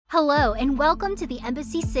Hello, and welcome to the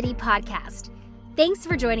Embassy City podcast. Thanks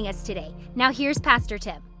for joining us today. Now here's Pastor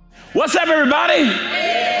Tim. What's up, everybody?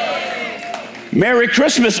 Merry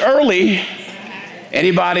Christmas early.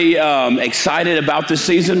 Anybody excited about this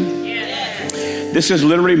season? This is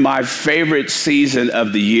literally my favorite season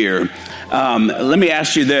of the year. Let me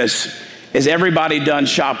ask you this. Is everybody done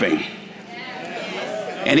shopping?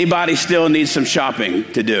 Anybody still needs some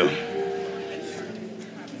shopping to do?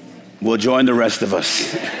 We'll join the rest of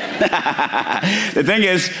us. The thing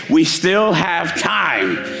is, we still have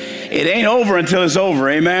time. It ain't over until it's over,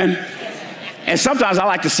 amen? And sometimes I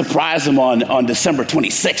like to surprise them on December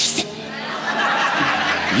 26th.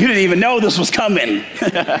 You didn't even know this was coming.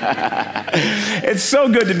 It's so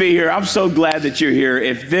good to be here. I'm so glad that you're here.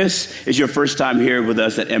 If this is your first time here with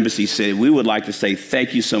us at Embassy City, we would like to say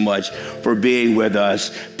thank you so much for being with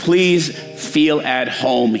us. Please feel at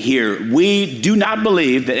home here. We do not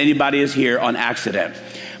believe that anybody is here on accident.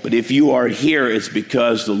 But if you are here, it's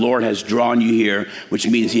because the Lord has drawn you here, which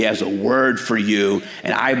means he has a word for you.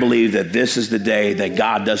 And I believe that this is the day that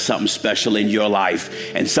God does something special in your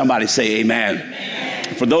life. And somebody say amen.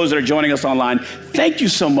 Amen. For those that are joining us online, thank you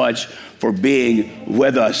so much for being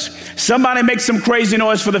with us. Somebody make some crazy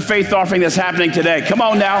noise for the faith offering that's happening today. Come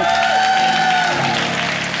on now.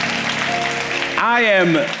 I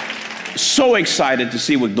am so excited to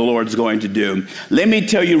see what the Lord's going to do. Let me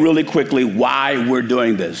tell you really quickly why we're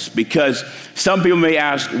doing this, because some people may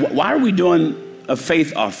ask, why are we doing a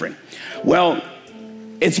faith offering? Well,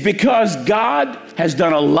 it's because God has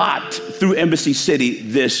done a lot through Embassy City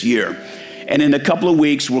this year. And in a couple of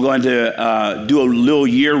weeks, we're going to do a little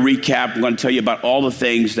year recap. We're going to tell you about all the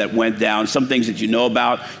things that went down, some things that you know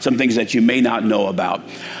about, some things that you may not know about.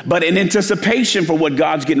 But in anticipation for what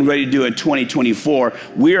God's getting ready to do in 2024,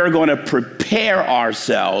 we are going to prepare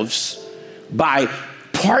ourselves by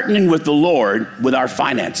partnering with the Lord with our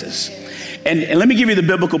finances. And let me give you the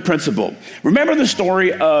biblical principle. Remember the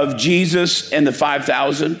story of Jesus and the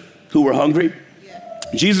 5,000 who were hungry?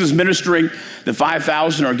 Jesus ministering, the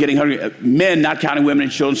 5,000 are getting hungry. Men, not counting women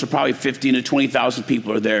and children, so probably 15 to 20,000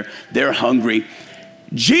 people are there. They're hungry.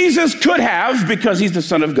 Jesus could have, because he's the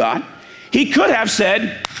Son of God, he could have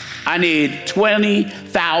said, I need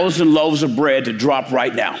 20,000 loaves of bread to drop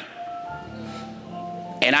right now.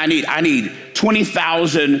 And I need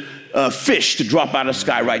 20,000 fish to drop out of the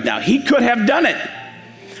sky right now. He could have done it.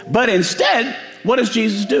 But instead, what does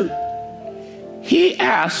Jesus do? He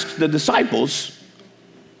asked the disciples,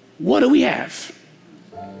 what do we have?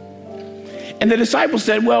 And the disciples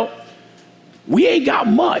said, well, we ain't got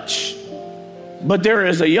much, but there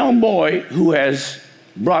is a young boy who has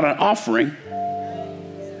brought an offering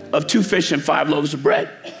of 2 fish and 5 loaves of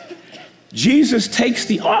bread. Jesus takes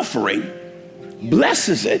the offering,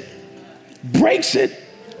 blesses it, breaks it,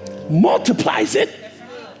 multiplies it.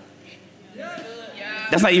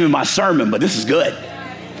 That's not even my sermon, but this is good.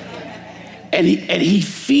 And he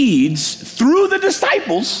feeds through the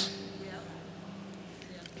disciples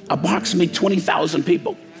approximately 20,000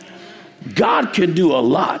 people. God can do a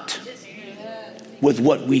lot with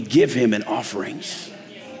what we give him in offerings.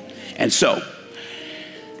 And so,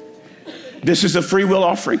 this is a free will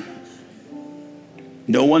offering.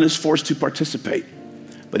 No one is forced to participate.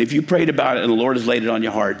 But if you prayed about it and the Lord has laid it on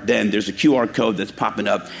your heart, then there's a QR code that's popping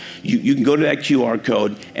up. You can go to that QR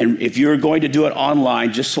code, and if you're going to do it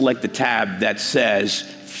online, just select the tab that says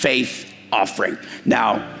Faith Offering.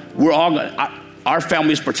 Now, we're all our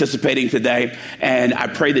family is participating today, and I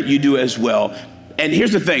pray that you do as well. And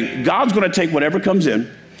here's the thing. God's going to take whatever comes in,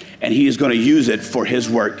 and he is going to use it for his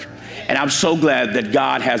work. And I'm so glad that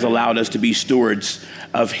God has allowed us to be stewards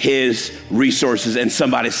of his resources. And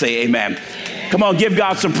somebody say amen. Come on, give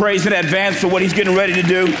God some praise in advance for what he's getting ready to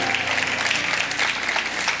do.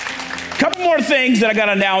 Couple more things that I got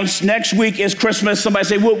to announce. Next week is Christmas. Somebody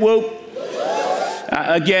say whoop, whoop.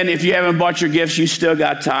 Again, if you haven't bought your gifts, you still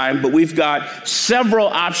got time. But we've got several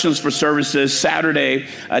options for services. Saturday,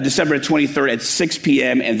 December 23rd at 6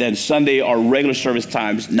 p.m. And then Sunday, our regular service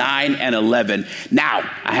times, 9 and 11. Now,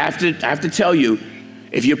 I have to tell you,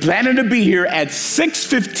 if you're planning to be here at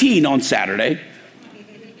 6:15 on Saturday,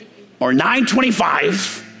 or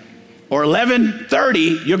 9:25, or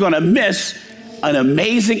 11:30, you're going to miss an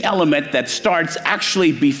amazing element that starts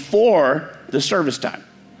actually before the service time.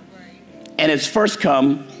 And it's first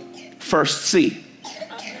come, first see.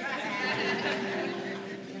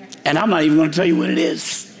 And I'm not even going to tell you what it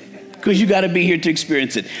is, because you got to be here to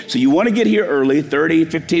experience it. So you want to get here early, 30,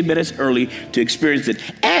 15 minutes early to experience it.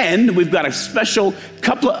 And we've got a special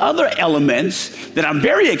couple of other elements that I'm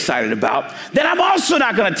very excited about that I'm also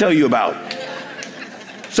not going to tell you about.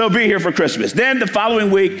 So be here for Christmas. Then the following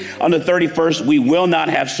week, on the 31st, we will not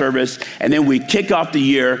have service. And then we kick off the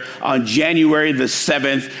year on January the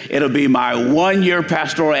 7th. It'll be my 1-year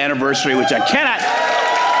pastoral anniversary, which I cannot.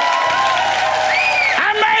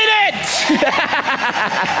 I made it!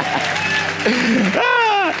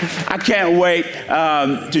 I can't wait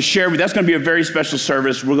to share with you. That's going to be a very special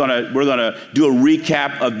service. We're gonna do a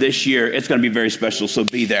recap of this year. It's going to be very special, so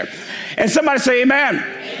be there. And somebody say amen.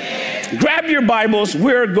 Amen. Grab your Bibles.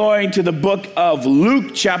 We're going to the book of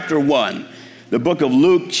Luke chapter 1. The book of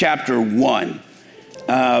Luke chapter 1.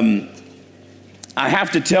 I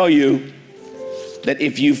have to tell you that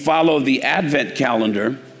if you follow the Advent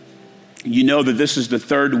calendar, you know that this is the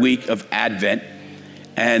third week of Advent.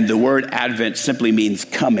 And the word Advent simply means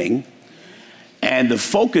coming. And the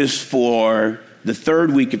focus for the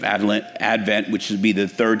third week of Advent, which would be the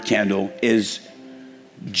third candle, is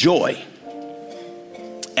joy.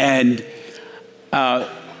 And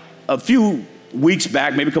a few weeks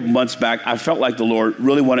back, maybe a couple months back, I felt like the Lord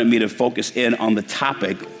really wanted me to focus in on the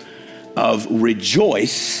topic of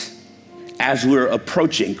rejoice as we're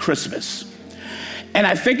approaching Christmas. And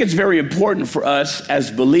I think it's very important for us as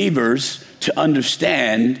believers to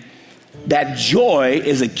understand that joy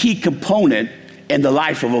is a key component in the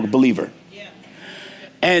life of a believer. Yeah.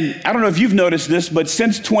 And I don't know if you've noticed this, but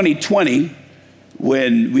since 2020,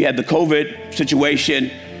 when we had the COVID situation,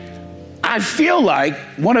 I feel like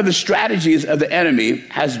one of the strategies of the enemy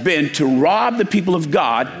has been to rob the people of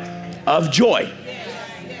God of joy.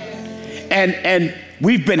 And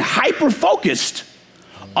we've been hyper-focused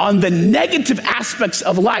on the negative aspects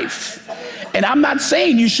of life. And I'm not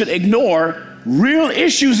saying you should ignore real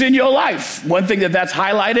issues in your life. One thing that's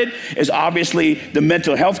highlighted is obviously the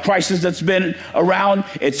mental health crisis that's been around.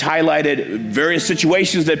 It's highlighted various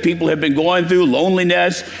situations that people have been going through,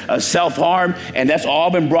 loneliness, self-harm, and that's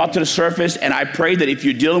all been brought to the surface. And I pray that if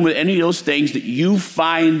you're dealing with any of those things, that you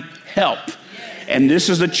find help. And this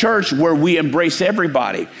is a church where we embrace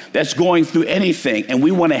everybody that's going through anything, and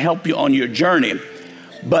we want to help you on your journey.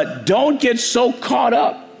 But don't get so caught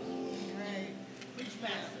up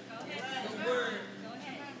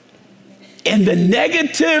in the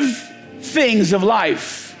negative things of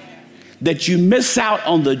life that you miss out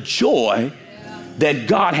on the joy that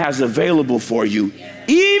God has available for you,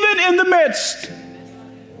 even in the midst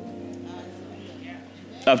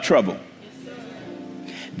of trouble.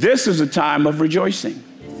 This is a time of rejoicing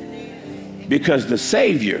because the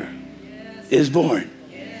Savior is born.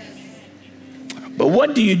 But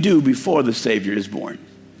what do you do before the Savior is born?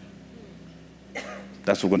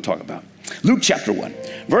 That's what we're going to talk about. Luke chapter 1,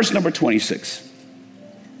 verse number 26.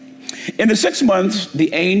 In the 6th month,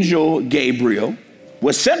 the angel Gabriel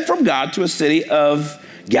was sent from God to a city of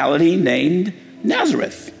Galilee named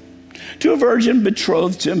Nazareth, to a virgin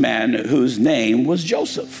betrothed to a man whose name was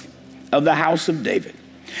Joseph, of the house of David.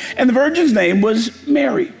 And the virgin's name was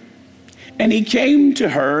Mary. And he came to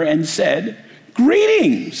her and said,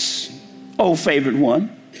 "Greetings, O favored one.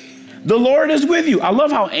 The Lord is with you." I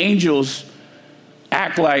love how angels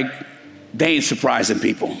act like they ain't surprising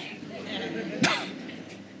people.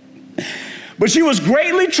 But she was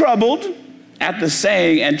greatly troubled at the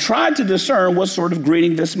saying and tried to discern what sort of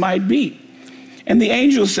greeting this might be. And the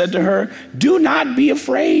angel said to her, "Do not be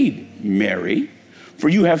afraid, Mary, for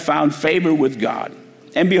you have found favor with God.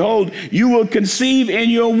 And behold, you will conceive in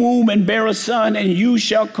your womb and bear a son, and you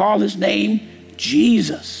shall call his name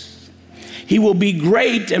Jesus. He will be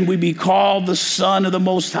great and will be called the Son of the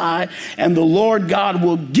Most High, and the Lord God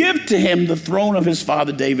will give to him the throne of his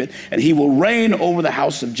father David, and he will reign over the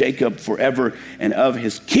house of Jacob forever, and of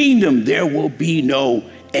his kingdom there will be no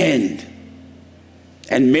end."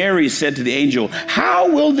 And Mary said to the angel, "How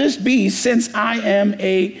will this be, since I am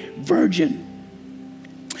a virgin?"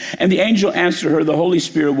 And the angel answered her, "The Holy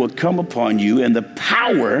Spirit will come upon you, and the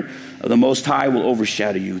power of the Most High will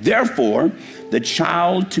overshadow you. Therefore, the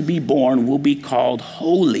child to be born will be called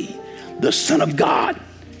Holy, the Son of God.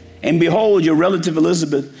 And behold, your relative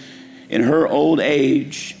Elizabeth, in her old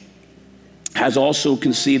age, has also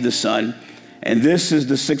conceived a son. And this is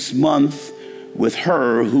the 6th month with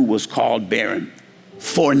her who was called barren.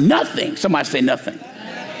 For nothing," somebody say nothing.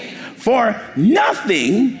 "For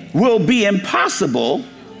nothing will be impossible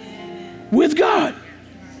with God."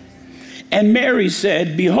 And Mary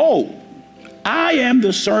said, "Behold, I am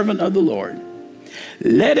the servant of the Lord.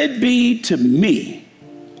 Let it be to me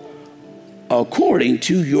according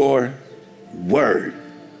to your word."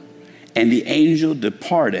 And the angel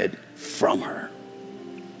departed from her.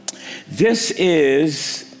 This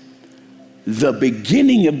is the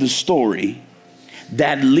beginning of the story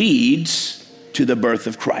that leads to the birth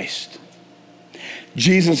of Christ.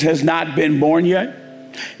 Jesus has not been born yet.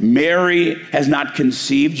 Mary has not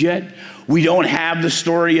conceived yet. We don't have the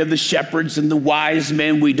story of the shepherds and the wise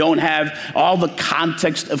men. We don't have all the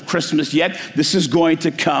context of Christmas yet. This is going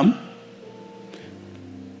to come.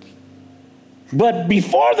 But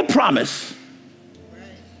before the promise,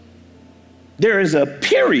 there is a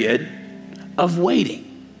period of waiting.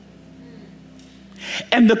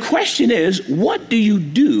 And the question is, what do you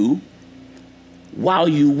do while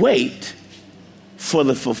you wait for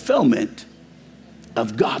the fulfillment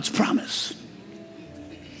of God's promise?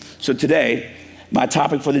 So today, my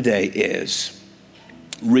topic for the day is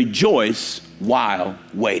rejoice while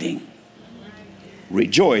waiting.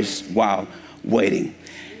 Rejoice while waiting.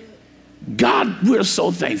 God, we're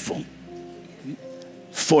so thankful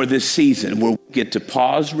for this season where we get to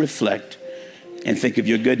pause, reflect, and think of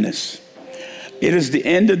your goodness. It is the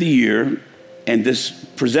end of the year, and this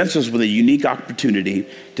presents us with a unique opportunity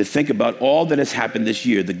to think about all that has happened this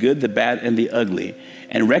year, the good, the bad, and the ugly,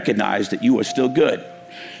 and recognize that you are still good.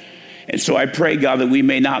 And so I pray, God, that we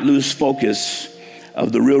may not lose focus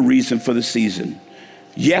of the real reason for the season.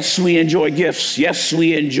 Yes, we enjoy gifts. Yes,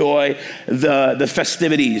 we enjoy the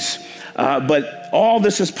festivities. But all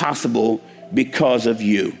this is possible because of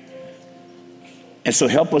you. And so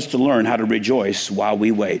help us to learn how to rejoice while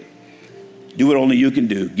we wait. Do what only you can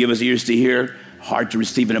do. Give us ears to hear, heart to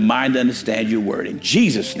receive, and a mind to understand your word. In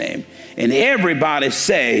Jesus' name. And everybody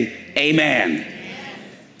say, amen.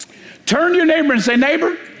 Turn to your neighbor and say,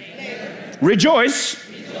 neighbor, rejoice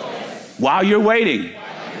while you're waiting.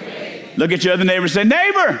 Look at your other neighbor and say,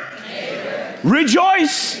 neighbor,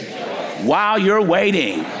 rejoice while you're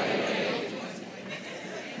waiting.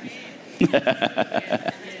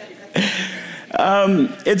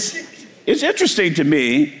 It's interesting to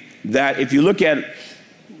me that if you look at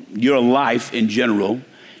your life in general,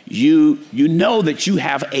 you know that you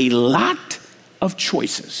have a lot of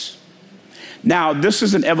choices. Now, this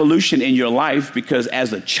is an evolution in your life because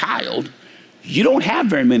as a child, you don't have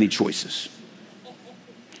very many choices.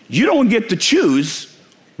 You don't get to choose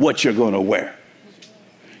what you're going to wear.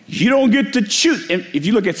 You don't get to choose. If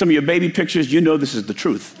you look at some of your baby pictures, you know this is the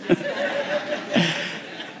truth.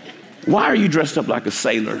 Why are you dressed up like a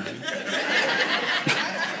sailor?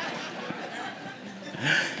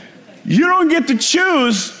 You don't get to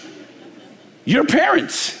choose your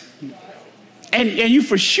parents. And you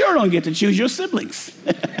for sure don't get to choose your siblings.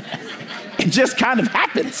 It just kind of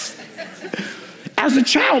happens. As a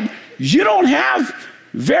child, you don't have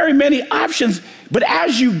very many options. But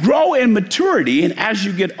as you grow in maturity and as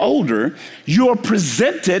you get older, you're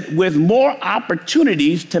presented with more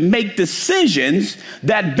opportunities to make decisions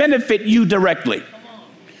that benefit you directly.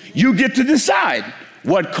 You get to decide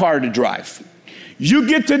what car to drive. You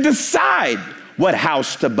get to decide what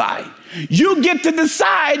house to buy. You get to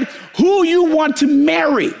decide who you want to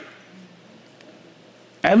marry.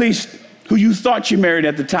 At least who you thought you married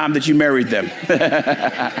at the time that you married them.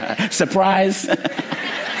 Surprise.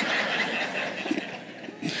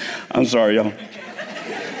 I'm sorry, y'all.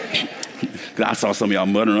 I saw some of y'all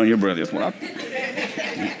muttering on your brothers.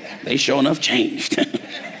 They sure enough changed.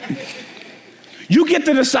 You get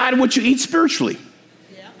to decide what you eat spiritually.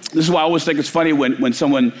 This is why I always think it's funny when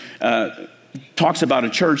someone talks about a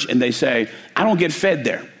church and they say, I don't get fed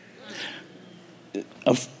there.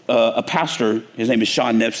 A pastor, his name is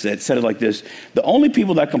Sean Nepstead, said it like this: the only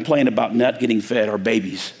people that complain about not getting fed are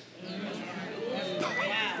babies.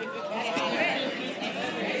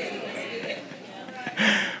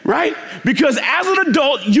 Right? Because as an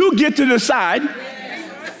adult, you get to decide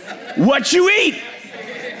what you eat.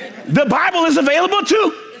 The Bible is available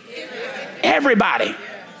to everybody,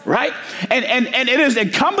 right? And it is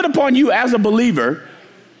incumbent upon you as a believer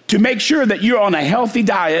to make sure that you're on a healthy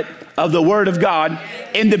diet of the Word of God,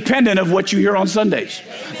 independent of what you hear on Sundays.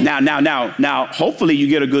 Now, hopefully you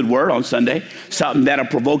get a good word on Sunday, something that'll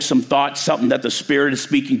provoke some thought, something that the Spirit is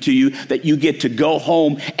speaking to you, that you get to go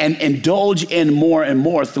home and indulge in more and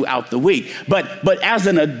more throughout the week. But as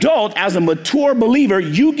an adult, as a mature believer,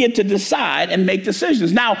 you get to decide and make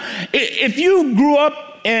decisions. Now, if you grew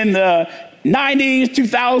up in the 90s,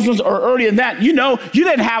 2000s, or earlier than that, you know, you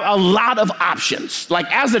didn't have a lot of options.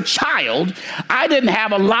 Like as a child, I didn't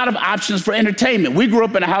have a lot of options for entertainment. We grew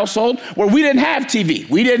up in a household where we didn't have TV.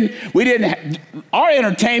 Our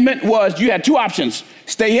entertainment was, you had two options: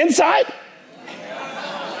 stay inside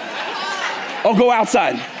or go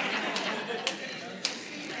outside.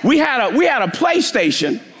 We had a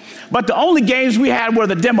PlayStation, but the only games we had were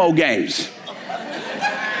the demo games.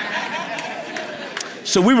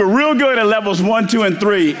 So we were real good at levels 1, 2, and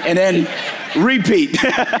 3, and then repeat.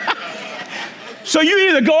 So you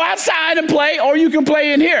either go outside and play, or you can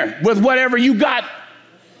play in here with whatever you got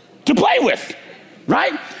to play with,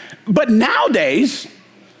 right? But nowadays,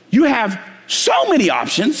 you have so many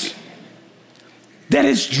options that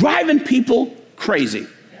it's driving people crazy.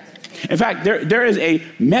 In fact, there is a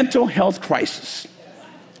mental health crisis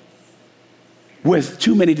with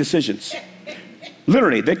too many decisions.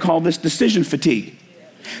 Literally, they call this decision fatigue.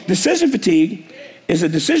 Decision fatigue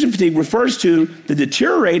refers to the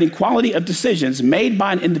deteriorating quality of decisions made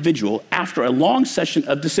by an individual after a long session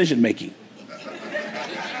of decision making.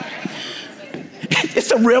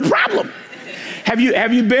 It's a real problem. Have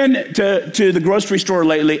you been to the grocery store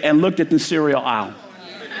lately and looked at the cereal aisle?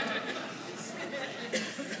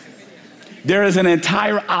 There is an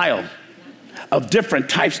entire aisle of different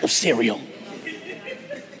types of cereal.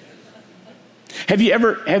 Have you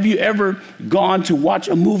ever gone to watch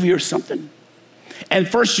a movie or something? And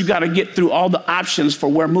first you got to get through all the options for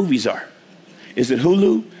where movies are. Is it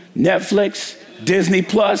Hulu, Netflix, Disney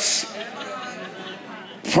Plus,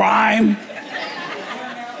 Prime?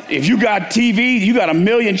 If you got TV, you got a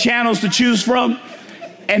million channels to choose from.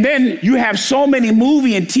 And then you have so many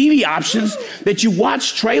movie and TV options that you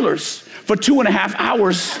watch trailers for 2.5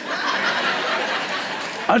 hours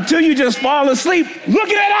until you just fall asleep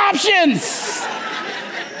looking at options.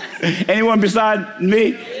 Anyone beside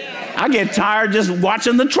me? I get tired just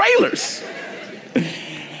watching the trailers.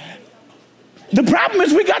 The problem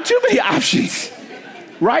is we got too many options,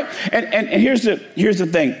 right? And here's the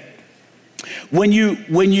thing. When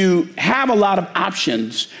you have a lot of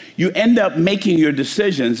options, you end up making your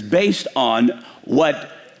decisions based on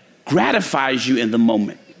what gratifies you in the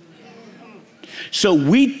moment. So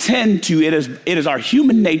we tend to, it is our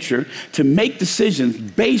human nature to make decisions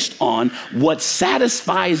based on what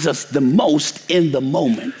satisfies us the most in the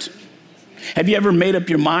moment. Have you ever made up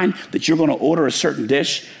your mind that you're going to order a certain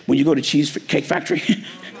dish when you go to Cheesecake Factory?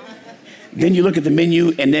 Then you look at the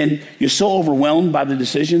menu and then you're so overwhelmed by the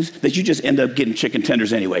decisions that you just end up getting chicken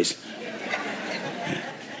tenders anyways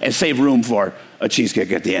and save room for a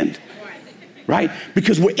cheesecake at the end. Right?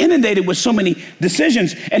 Because we're inundated with so many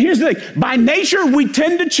decisions. And here's the thing. By nature, we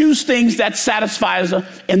tend to choose things that satisfy us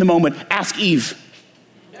in the moment. Ask Eve.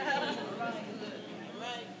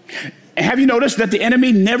 And have you noticed that the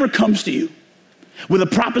enemy never comes to you with a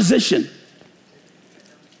proposition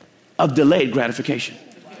of delayed gratification?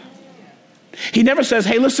 He never says,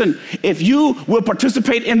 hey, listen, if you will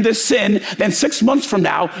participate in this sin, then 6 months from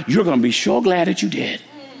now, you're going to be sure glad that you did.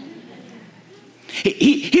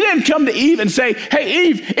 He didn't come to Eve and say, hey,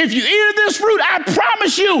 Eve, if you eat of this fruit, I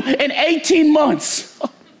promise you in 18 months,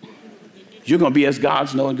 you're going to be as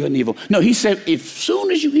gods knowing good and evil. No, he said, as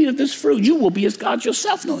soon as you eat of this fruit, you will be as gods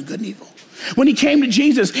yourself knowing good and evil. When he came to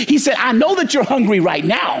Jesus, he said, I know that you're hungry right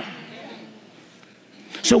now.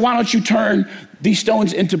 So why don't you turn these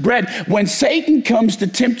stones into bread? When Satan comes to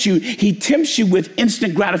tempt you, he tempts you with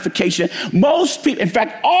instant gratification. Most people, in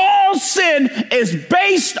fact, all sin is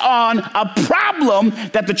based on a problem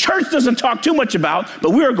that the church doesn't talk too much about,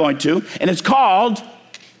 but we're going to, and it's called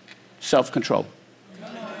self-control.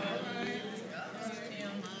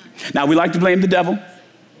 Now, we like to blame the devil,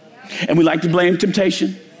 and we like to blame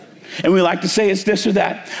temptation, and we like to say it's this or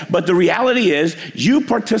that, but the reality is you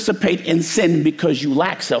participate in sin because you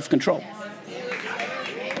lack self-control.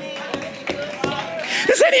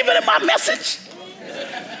 This ain't even in my message.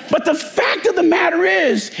 But the fact of the matter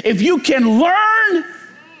is, if you can learn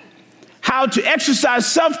how to exercise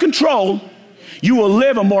self-control, you will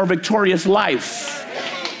live a more victorious life.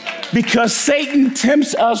 Because Satan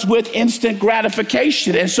tempts us with instant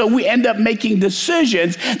gratification. And so we end up making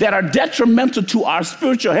decisions that are detrimental to our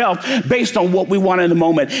spiritual health based on what we want in the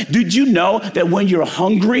moment. Did you know that when you're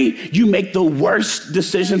hungry, you make the worst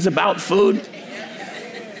decisions about food?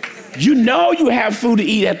 You know you have food to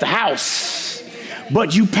eat at the house,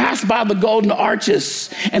 but you pass by the Golden Arches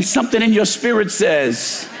and something in your spirit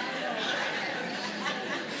says,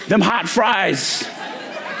 them hot fries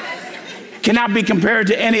cannot be compared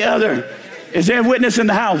to any other. Is there a witness in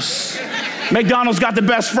the house? McDonald's got the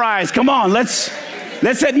best fries. Come on, let's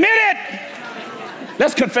admit it.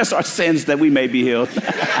 Let's confess our sins that we may be healed. But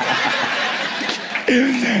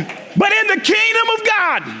in the kingdom of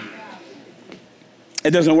God, it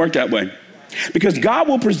doesn't work that way. Because God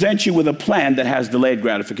will present you with a plan that has delayed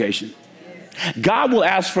gratification. God will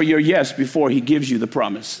ask for your yes before he gives you the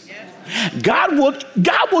promise. God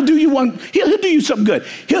will do you one, he'll do you something good.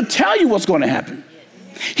 He'll tell you what's going to happen.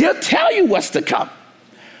 He'll tell you what's to come.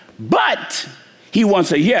 But he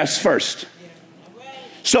wants a yes first.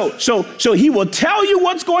 So he will tell you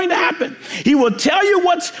what's going to happen. He will tell you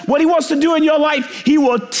what he wants to do in your life. He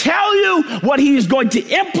will tell you what he's going to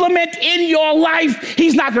implement in your life.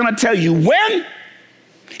 He's not going to tell you when.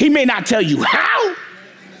 He may not tell you how.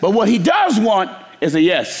 But what he does want is a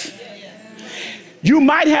yes. You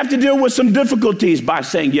might have to deal with some difficulties by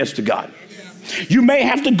saying yes to God. You may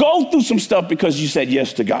have to go through some stuff because you said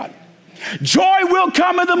yes to God. Joy will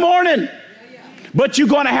come in the morning, but you're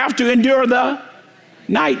going to have to endure the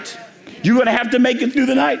night. You're going to have to make it through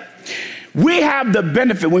the night. We have the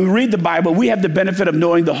benefit, when we read the Bible, we have the benefit of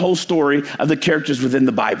knowing the whole story of the characters within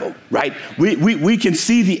the Bible, right? We can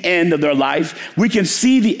see the end of their life. We can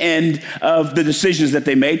see the end of the decisions that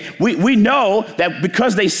they made. We know that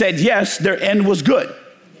because they said yes, their end was good.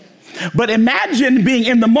 But imagine being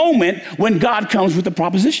in the moment when God comes with the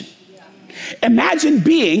proposition. Imagine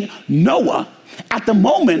being Noah at the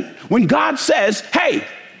moment when God says, hey,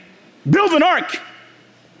 build an ark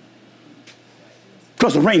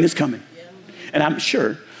because the rain is coming. And I'm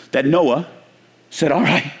sure that Noah said, all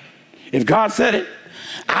right, if God said it,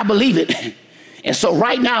 I believe it. And so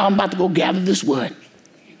right now I'm about to go gather this wood.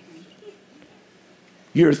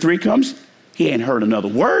 Year 3 comes, he ain't heard another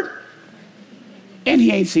word, and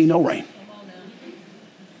he ain't seen no rain.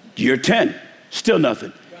 Year 10, still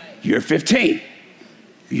nothing. Year 15,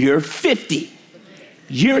 year 50,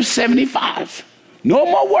 year 75, no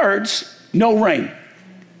more words, no rain.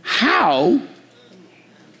 How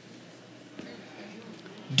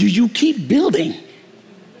do you keep building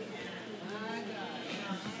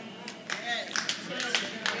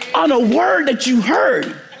on a word that you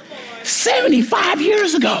heard 75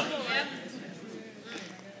 years ago?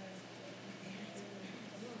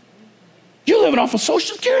 You're living off of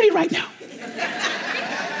Social Security right now.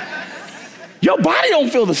 Your body don't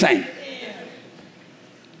feel the same.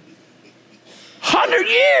 100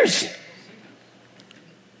 years,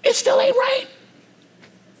 it still ain't rain.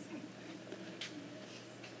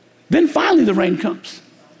 Then finally the rain comes.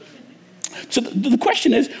 So the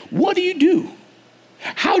question is, what do you do?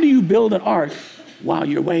 How do you build an ark while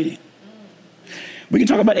you're waiting? We can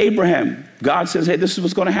talk about Abraham. God says, hey, this is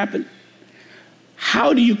what's going to happen.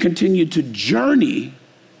 How do you continue to journey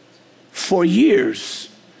for years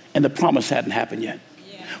and the promise hadn't happened yet?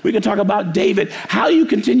 Yeah. We can talk about David. How you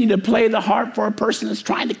continue to play the harp for a person that's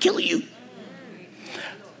trying to kill you.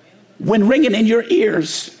 When ringing in your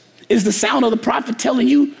ears is the sound of the prophet telling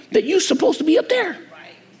you that you're supposed to be up there.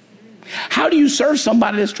 How do you serve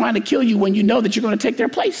somebody that's trying to kill you when you know that you're going to take their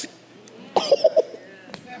place?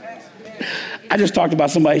 I just talked about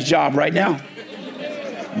somebody's job right now.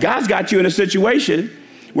 God's got you in a situation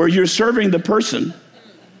where you're serving the person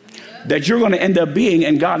that you're going to end up being,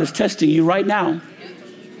 and God is testing you right now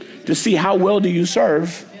to see how well do you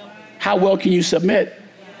serve, how well can you submit.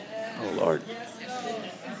 Oh, Lord.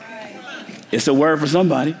 It's a word for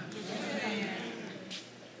somebody.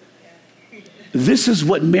 This is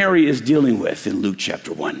what Mary is dealing with in Luke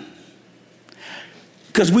chapter 1.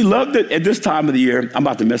 Because we love that at this time of the year, I'm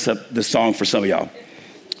about to mess up the song for some of y'all.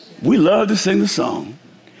 We love to sing the song,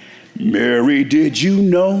 Mary, did you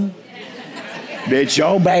know that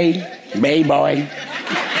your baby boy,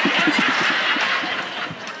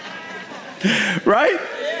 right?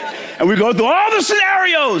 And we go through all the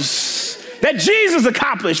scenarios that Jesus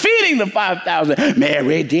accomplished, feeding the 5,000.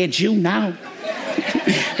 Mary, did you know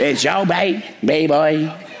that your baby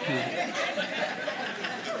boy?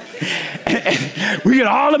 And we get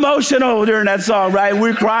all emotional during that song, right?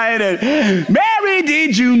 We're crying and, Mary,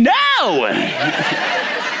 did you know?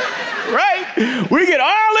 Right? We get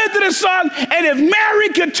all into the song, and if Mary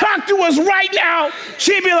could talk to us right now,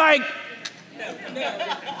 she'd be like,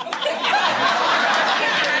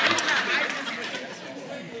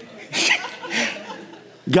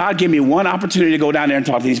 God, give me one opportunity to go down there and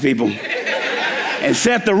talk to these people and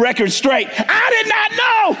set the record straight. I did not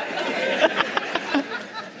know.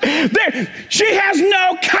 She has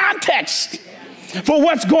no context for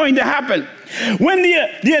what's going to happen. When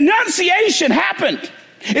the Annunciation happened,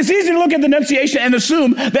 it's easy to look at the Annunciation and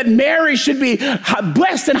assume that Mary should be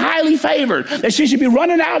blessed and highly favored, that she should be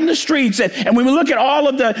running out in the streets. And when we look at all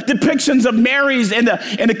of the depictions of Mary's in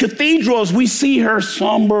the cathedrals, we see her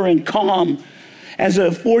somber and calm as a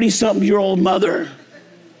 40-something-year-old mother,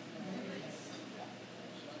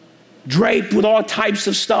 draped with all types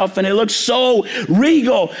of stuff, and it looks so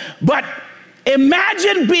regal. But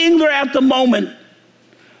imagine being there at the moment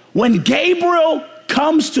when Gabriel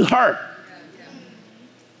comes to her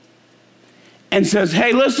and says,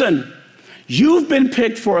 hey, listen, you've been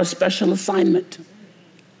picked for a special assignment.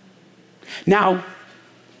 Now,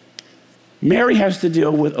 Mary has to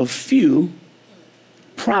deal with a few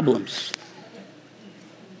problems.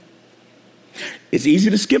 It's easy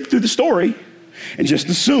to skip through the story and just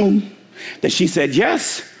assume that she said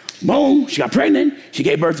yes, boom, she got pregnant, she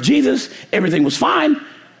gave birth to Jesus, everything was fine.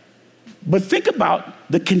 But think about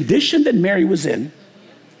the condition that Mary was in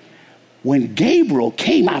when Gabriel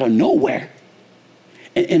came out of nowhere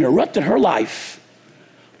and interrupted her life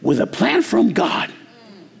with a plan from God.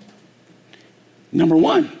 Number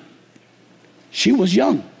one, she was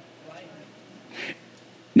young.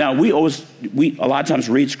 Now, we a lot of times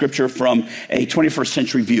read scripture from a 21st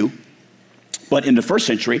century view, but in the first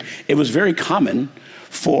century, it was very common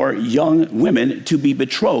for young women to be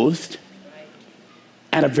betrothed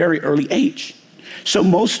at a very early age. So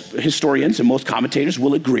most historians and most commentators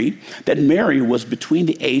will agree that Mary was between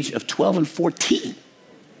the age of 12 and 14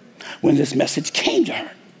 when this message came to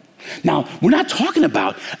her. Now, we're not talking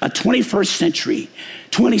about a 21st century,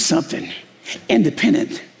 20-something,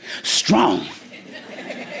 independent, strong,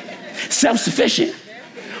 self-sufficient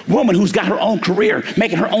woman who's got her own career,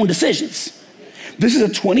 making her own decisions. This is a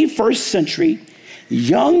 21st century,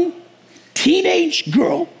 young, teenage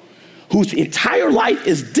girl whose entire life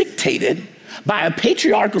is dictated by a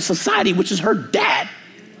patriarchal society, which is her dad.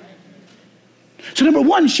 So number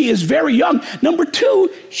one, she is very young. Number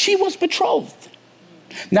two, she was betrothed.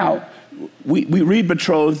 Now, we read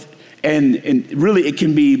betrothed, and really it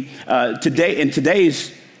can be, today in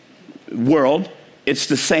today's world, it's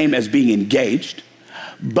the same as being engaged.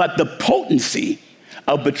 But the potency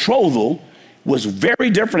of betrothal was very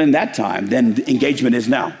different in that time than engagement is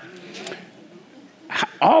now.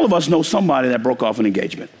 All of us know somebody that broke off an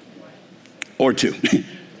engagement. Or two,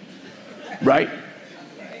 right?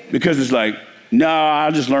 Because it's like, no,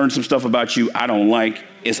 I just learned some stuff about you I don't like,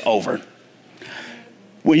 it's over.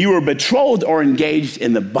 When you were betrothed or engaged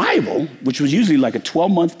in the Bible, which was usually like a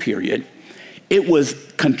 12-month period, it was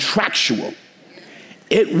contractual.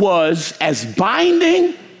 It was as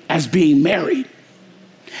binding as being married.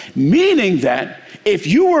 Meaning that if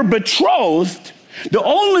you were betrothed, the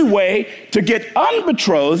only way to get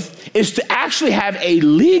unbetrothed is to actually have a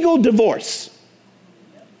legal divorce.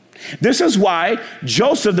 This is why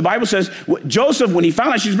Joseph, the Bible says, Joseph, when he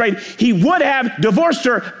found out she was pregnant, he would have divorced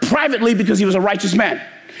her privately because he was a righteous man.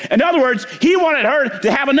 In other words, he wanted her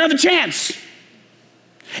to have another chance.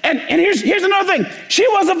 And here's another thing. She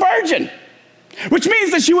was a virgin, which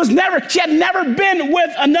means that she had never been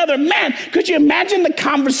with another man. Could you imagine the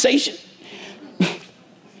conversation?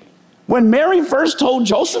 When Mary first told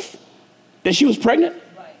Joseph that she was pregnant,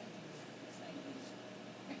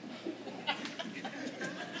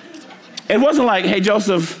 it wasn't like, hey,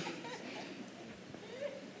 Joseph,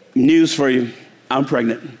 news for you, I'm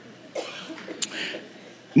pregnant.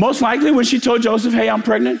 Most likely when she told Joseph, hey, I'm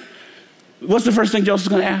pregnant, what's the first thing Joseph's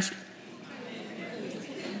going to ask?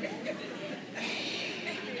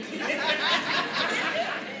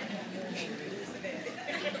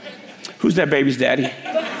 Who's that baby's daddy?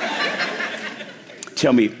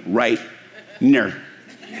 Tell me right now.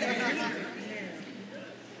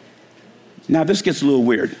 Now, this gets a little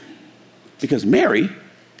weird because Mary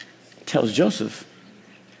tells Joseph,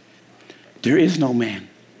 there is no man.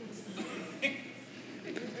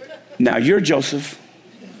 Now, you're Joseph.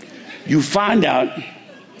 You find out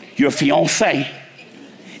your fiancée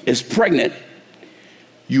is pregnant.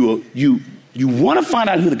 You want to find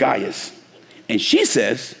out who the guy is. And she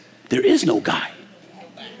says, there is no guy.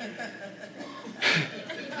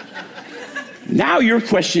 Now you're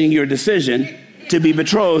questioning your decision to be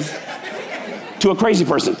betrothed to a crazy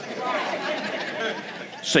person.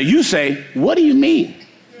 So you say, what do you mean?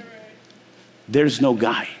 There's no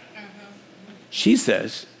guy. She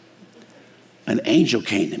says, an angel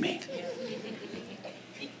came to me.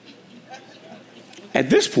 At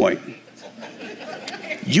this point,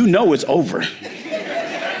 you know it's over,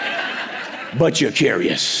 but you're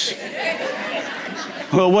curious.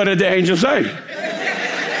 Well, what did the angel say?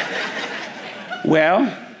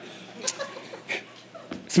 Well,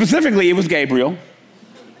 specifically, it was Gabriel.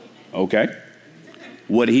 Okay.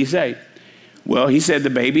 What did he say? Well, he said the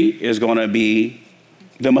baby is going to be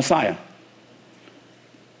the Messiah.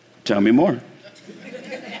 Tell me more.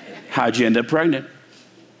 How'd you end up pregnant?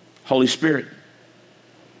 Holy Spirit.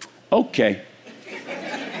 Okay.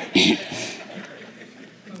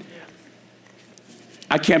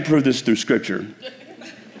 I can't prove this through scripture,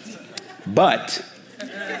 but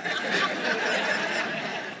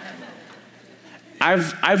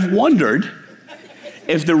I've wondered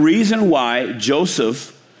if the reason why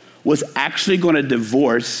Joseph was actually going to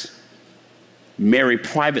divorce Mary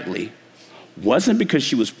privately wasn't because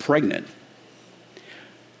she was pregnant.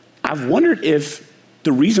 I've wondered if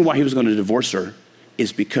the reason why he was going to divorce her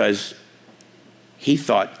is because he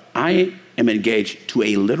thought, I am engaged to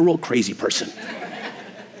a literal crazy person.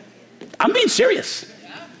 I'm being serious.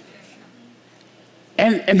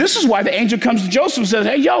 And this is why the angel comes to Joseph and says,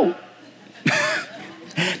 hey, yo,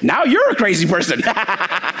 now you're a crazy person.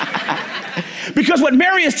 Because what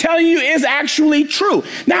Mary is telling you is actually true.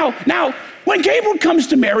 Now, when Gabriel comes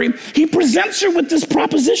to Mary, he presents her with this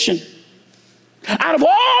proposition. Out of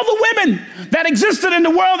all the women that existed in the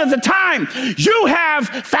world at the time, you have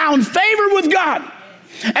found favor with God.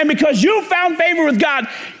 And because you found favor with God,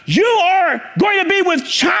 you are going to be with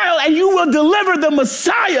child and you will deliver the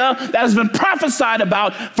Messiah that has been prophesied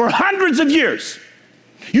about for hundreds of years.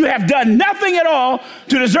 You have done nothing at all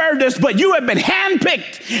to deserve this, but you have been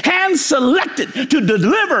handpicked, hand-selected to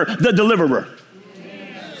deliver the deliverer.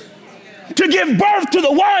 To give birth to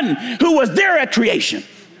the one who was there at creation.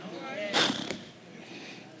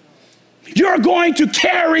 You're going to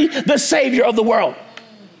carry the Savior of the world.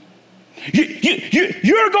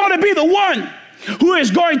 You're going to be the one who is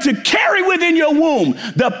going to carry within your womb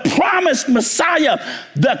the promised Messiah,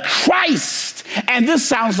 the Christ. And this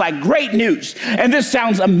sounds like great news. And this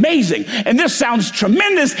sounds amazing. And this sounds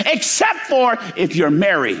tremendous, except for if you're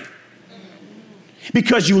Mary.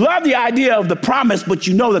 Because you love the idea of the promise, but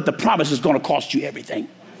you know that the promise is going to cost you everything.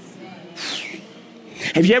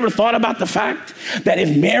 Have you ever thought about the fact that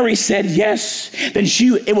if Mary said yes, then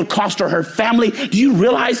it would cost her family? Do you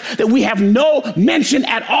realize that we have no mention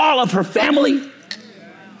at all of her family?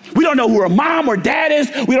 We don't know who her mom or dad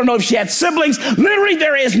is. We don't know if she had siblings. Literally,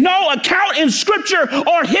 there is no account in scripture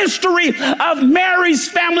or history of Mary's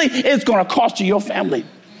family. It's going to cost you your family.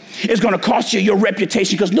 It's going to cost you your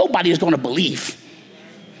reputation because nobody is going to believe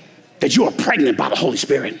that you are pregnant by the Holy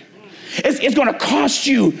Spirit. It's going to cost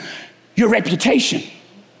you your reputation.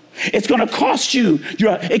 It's going to cost you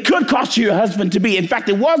it could cost you your husband to be. In fact,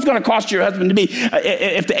 it was going to cost you your husband to be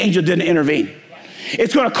if the angel didn't intervene.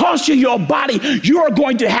 It's going to cost you your body. You are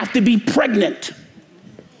going to have to be pregnant.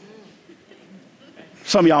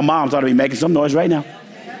 Some of y'all moms ought to be making some noise right now.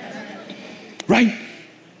 Right?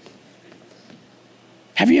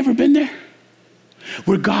 Have you ever been there?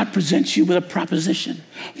 Where God presents you with a proposition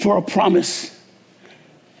for a promise.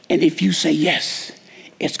 And if you say yes,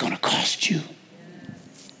 it's going to cost you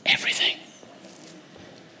everything.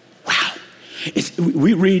 Wow.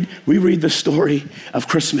 We read the story of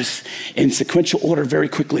Christmas in sequential order very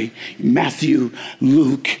quickly. Matthew,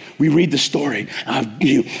 Luke, we read the story.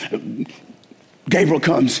 Gabriel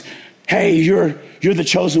comes. Hey, you're the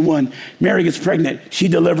chosen one. Mary gets pregnant. She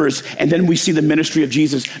delivers. And then we see the ministry of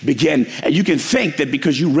Jesus begin. And you can think that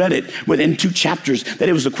because you read it within 2 chapters that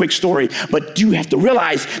it was a quick story. But you have to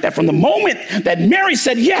realize that from the moment that Mary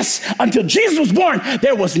said yes until Jesus was born,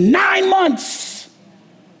 there was 9 months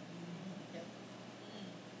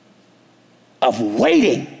of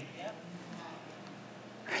waiting.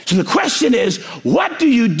 So the question is, what do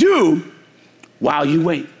you do while you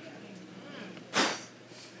wait?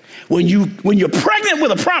 When you're pregnant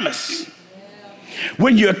with a promise,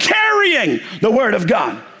 when you're carrying the word of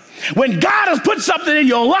God, when God has put something in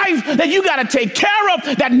your life that you got to take care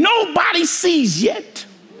of that nobody sees yet.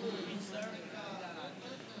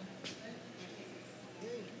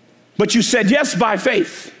 But you said yes by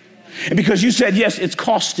faith. And because you said yes, it's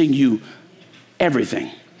costing you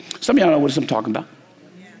everything. Some of y'all know what I'm talking about.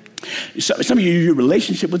 Some of you, your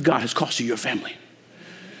relationship with God has cost you your family.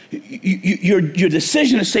 Your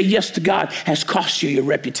decision to say yes to God has cost you your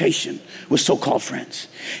reputation with so-called friends.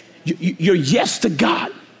 Your yes to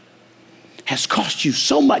God has cost you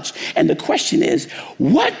so much. And the question is,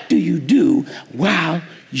 what do you do while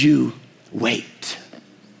you wait?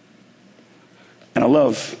 And I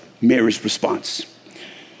love Mary's response.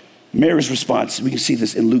 Mary's response, we can see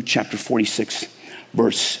this in Luke chapter 46,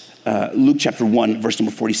 Luke chapter 1, verse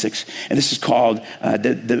number 46. And this is called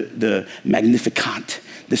the Magnificat.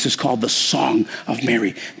 This is called the Song of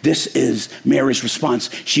Mary. This is Mary's response.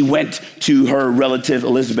 She went to her relative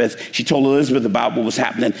Elizabeth. She told Elizabeth about what was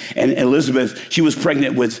happening. And Elizabeth, she was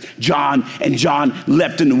pregnant with John, and John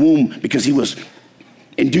leapt in the womb because he was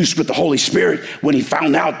induced with the Holy Spirit when he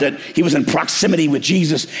found out that he was in proximity with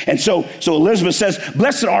Jesus. And so Elizabeth says,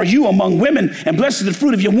 blessed are you among women, and blessed is the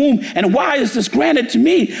fruit of your womb. And why is this granted to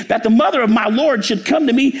me, that the mother of my Lord should come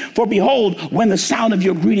to me? For behold, when the sound of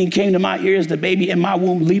your greeting came to my ears, the baby in my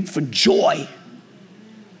womb leaped for joy.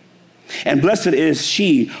 And blessed is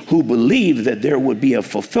she who believed that there would be a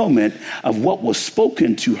fulfillment of what was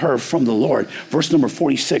spoken to her from the Lord. Verse number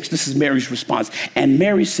 46, this is Mary's response. And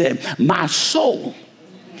Mary said, my soul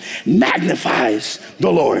magnifies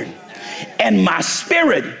the Lord, And my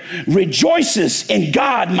spirit rejoices in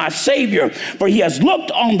God, my Savior, for he has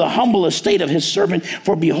looked on the humble estate of his servant.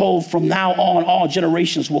 For behold, from now on, all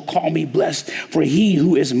generations will call me blessed. For he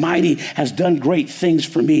who is mighty has done great things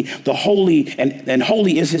for me. The holy and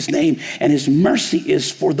holy is his name, and his mercy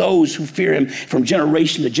is for those who fear him from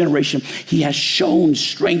generation to generation. He has shown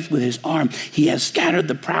strength with his arm. He has scattered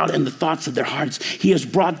the proud in the thoughts of their hearts. He has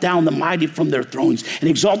brought down the mighty from their thrones and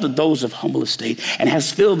exalted those of humble estate, and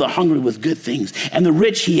has filled the hungry with good things, and the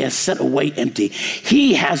rich he has set away empty.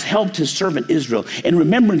 He has helped his servant Israel in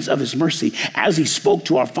remembrance of his mercy, as he spoke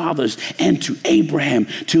to our fathers and to Abraham,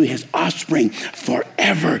 to his offspring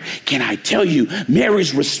forever. Can I tell you,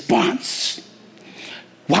 Mary's response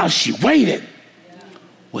while she waited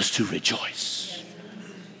was to rejoice.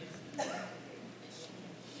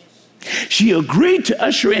 She agreed to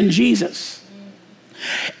usher in Jesus,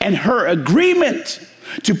 and her agreement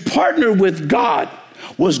to partner with God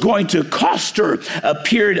was going to cost her a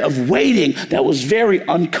period of waiting that was very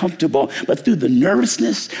uncomfortable. But through the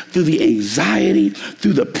nervousness, through the anxiety,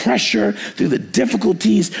 through the pressure, through the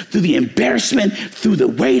difficulties, through the embarrassment, through the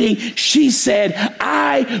waiting, she said,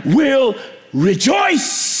 I will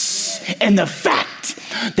rejoice in the fact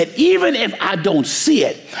that even if I don't see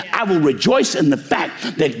it, I will rejoice in the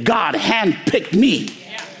fact that God handpicked me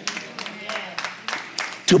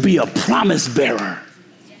to be a promise bearer.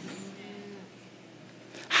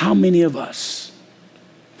 How many of us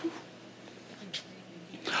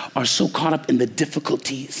are so caught up in the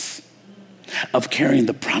difficulties of carrying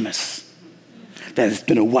the promise that it's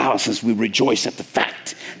been a while since we rejoice at the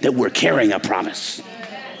fact that we're carrying a promise?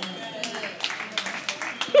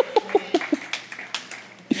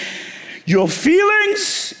 Your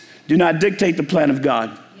feelings do not dictate the plan of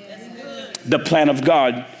God. The plan of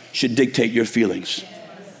God should dictate your feelings.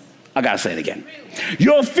 I gotta say it again.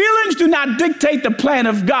 Your feelings do not dictate the plan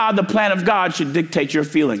of God. The plan of God should dictate your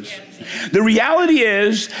feelings. The reality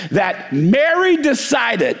is that Mary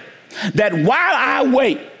decided that while I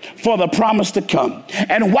wait for the promise to come,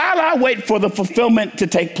 and while I wait for the fulfillment to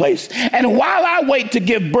take place, and while I wait to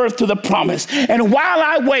give birth to the promise, and while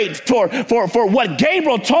I wait for what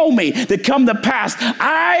Gabriel told me to come to pass,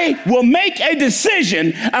 I will make a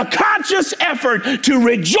decision, a conscious effort to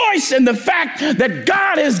rejoice in the fact that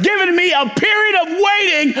God has given me a period of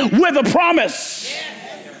waiting with a promise.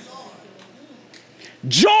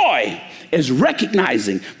 Joy is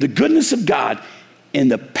recognizing the goodness of God in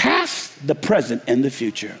the past, the present, and the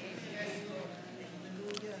future.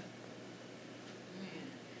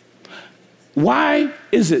 Why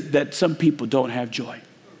is it that some people don't have joy?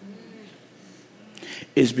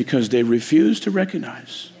 It's because they refuse to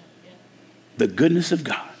recognize the goodness of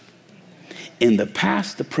God in the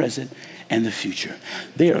past, the present, and the future.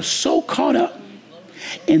 They are so caught up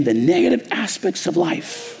in the negative aspects of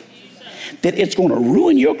life that it's going to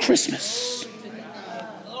ruin your Christmas.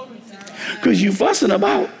 Because you're fussing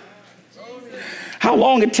about how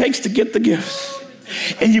long it takes to get the gifts.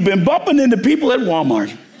 And you've been bumping into people at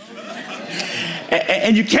Walmart.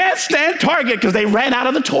 And you can't stand Target because they ran out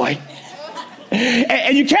of the toy.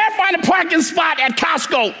 And you can't find a parking spot at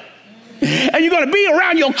Costco. And you're going to be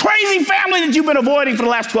around your crazy family that you've been avoiding for the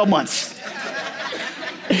last 12 months.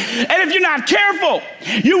 And if you're not careful,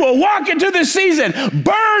 you will walk into this season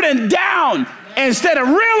burdened down instead of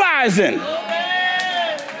realizing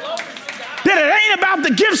that it ain't about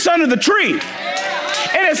the gifts under the tree.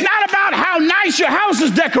 And it's not about how nice your house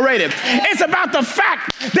is decorated. It's about the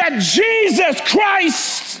fact that Jesus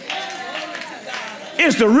Christ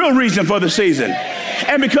is the real reason for the season.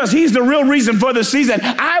 And because he's the real reason for the season,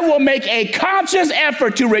 I will make a conscious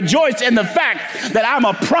effort to rejoice in the fact that I'm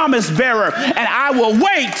a promise bearer, and I will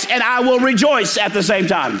wait and I will rejoice at the same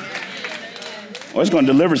time. Well, it's going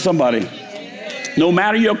to deliver somebody. No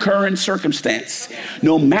matter your current circumstance,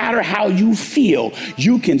 no matter how you feel,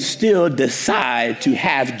 you can still decide to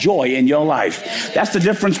have joy in your life. That's the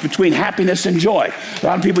difference between happiness and joy. A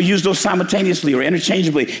lot of people use those simultaneously or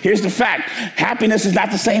interchangeably. Here's the fact. Happiness is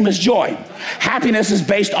not the same as joy. Happiness is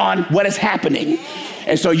based on what is happening.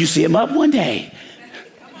 And so you see them up one day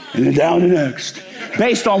and then down the next,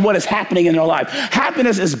 based on what is happening in their life.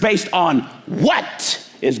 Happiness is based on what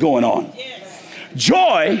is going on.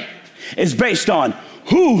 Joy is based on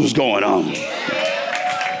who's going on.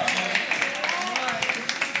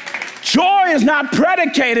 Joy is not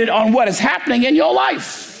predicated on what is happening in your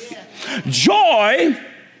life. Joy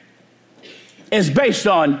is based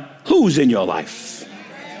on who's in your life.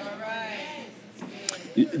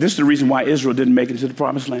 This is the reason why Israel didn't make it to the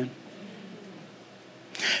promised land.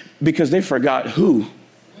 Because they forgot who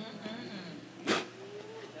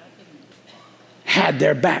had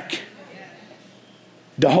their back.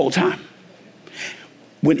 the whole time.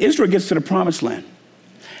 When Israel gets to the promised land,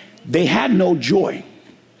 they had no joy.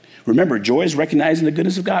 Remember, joy is recognizing the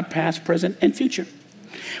goodness of God, past, present, and future.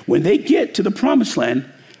 When they get to the promised land,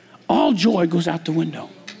 all joy goes out the window.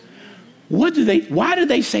 Why do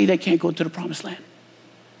they say they can't go to the promised land?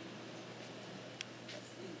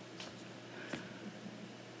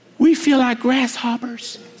 We feel like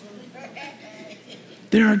grasshoppers.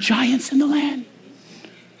 There are giants in the land.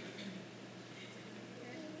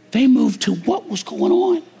 They moved to what was going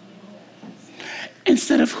on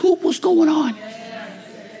instead of who was going on.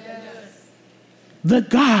 The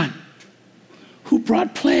God who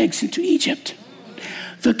brought plagues into Egypt.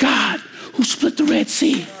 The God who split the Red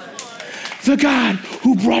Sea. The God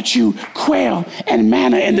who brought you quail and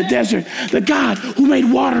manna in the desert. The God who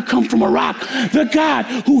made water come from a rock. The God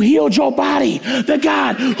who healed your body. The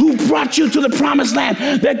God who brought you to the promised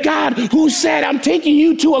land. The God who said, I'm taking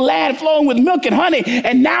you to a land flowing with milk and honey.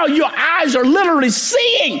 And now your eyes are literally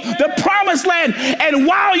seeing the promised land. And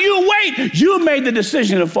while you wait, you made the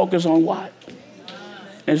decision to focus on what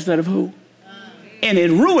instead of who. And it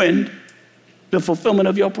ruined the fulfillment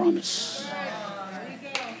of your promise.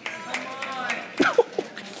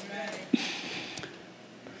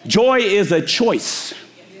 Joy is a choice.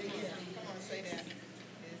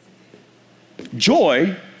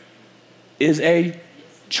 Joy is a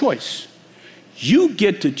choice. You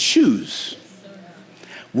get to choose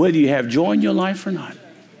whether you have joy in your life or not.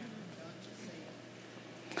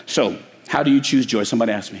 So, how do you choose joy?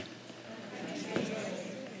 Somebody asked me.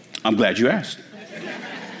 I'm glad you asked.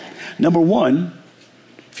 Number one,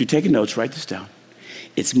 if you're taking notes, write this down.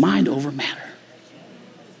 It's mind over matter.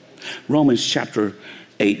 Romans chapter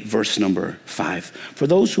 8, verse number 5. For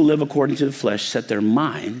those who live according to the flesh set their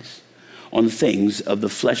minds on the things of the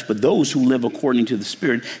flesh, but those who live according to the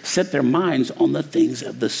Spirit set their minds on the things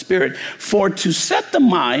of the Spirit. For to set the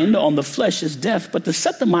mind on the flesh is death, but to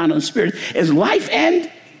set the mind on the Spirit is life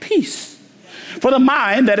and peace. For the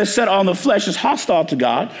mind that is set on the flesh is hostile to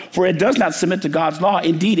God, for it does not submit to God's law.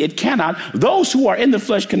 Indeed, it cannot. Those who are in the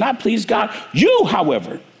flesh cannot please God. You,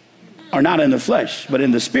 however, are not in the flesh, but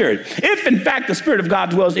in the Spirit. If, in fact, the Spirit of God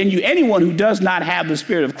dwells in you, anyone who does not have the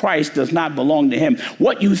Spirit of Christ does not belong to him.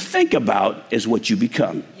 What you think about is what you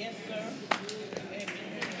become. Yes, sir.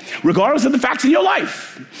 Regardless of the facts in your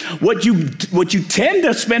life, what you tend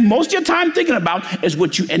to spend most of your time thinking about is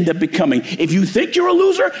what you end up becoming. If you think you're a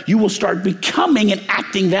loser, you will start becoming and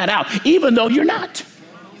acting that out, even though you're not.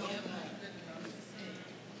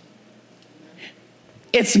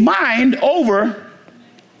 It's mind over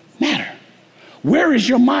matter. Where is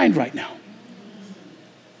your mind right now?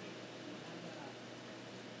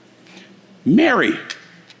 Mary,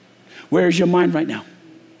 where is your mind right now?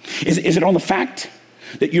 Is it on the fact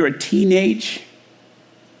that you're a teenage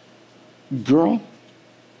girl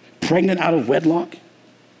pregnant out of wedlock?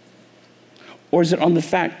 Or is it on the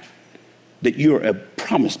fact that you're a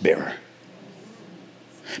promise bearer?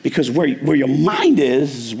 Because where your mind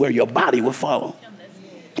is where your body will follow.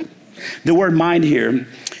 The word mind here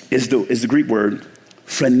is the Greek word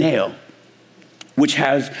phroneo, which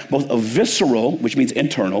has both a visceral, which means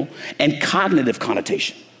internal, and cognitive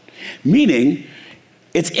connotation, meaning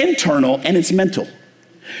it's internal and it's mental.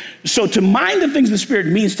 So to mind the things of the Spirit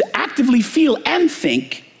means to actively feel and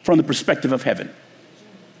think from the perspective of heaven,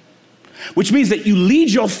 which means that you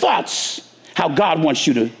lead your thoughts how God wants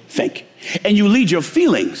you to think, and you lead your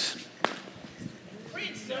feelings.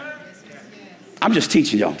 I'm just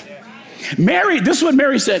teaching y'all. Mary, this is what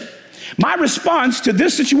Mary said. My response to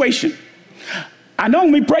this situation, I know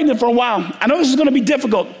I'm going to be pregnant for a while. I know this is going to be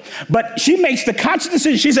difficult, but she makes the conscious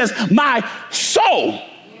decision. She says, my soul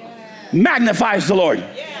magnifies the Lord.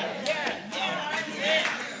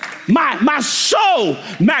 My soul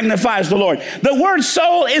magnifies the Lord. The word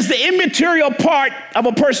soul is the immaterial part of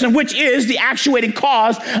a person, which is the actuating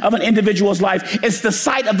cause of an individual's life. It's the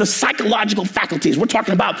site of the psychological faculties. We're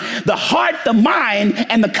talking about the heart, the mind,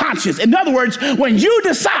 and the conscience. In other words, when you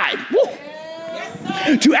decide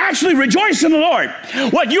to actually rejoice in the Lord,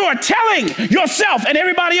 what you are telling yourself and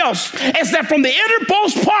everybody else is that from the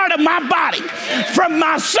innermost part of my body, from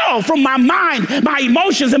my soul, from my mind, my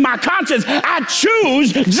emotions, and my conscience, I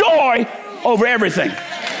choose joy over everything.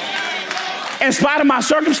 In spite of my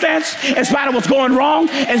circumstance, in spite of what's going wrong,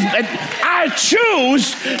 I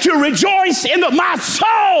choose to rejoice in my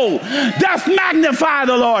soul doth magnify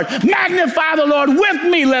the Lord. Magnify the Lord with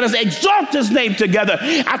me. Let us exalt his name together.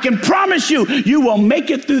 I can promise you, you will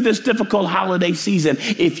make it through this difficult holiday season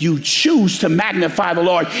if you choose to magnify the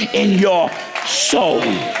Lord in your soul.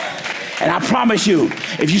 And I promise you,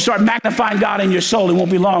 if you start magnifying God in your soul, it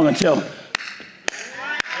won't be long until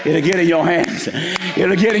It'll get in your hands.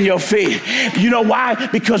 It'll get in your feet. You know why?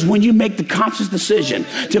 Because when you make the conscious decision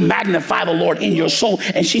to magnify the Lord in your soul,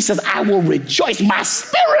 and she says, I will rejoice. My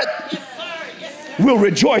spirit will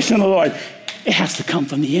rejoice in the Lord. It has to come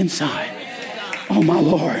from the inside. Oh, my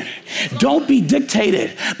Lord. Don't be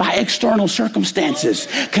dictated by external circumstances.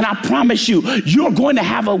 Can I promise you, you're going to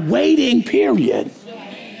have a waiting period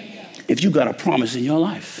if you got a promise in your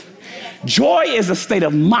life. Joy is a state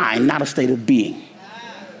of mind, not a state of being.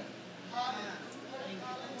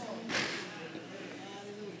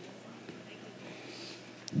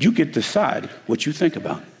 You get to decide what you think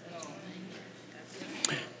about.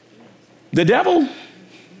 The devil,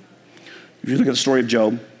 if you look at the story of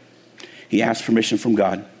Job, he asked permission from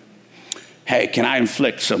God. Hey, can I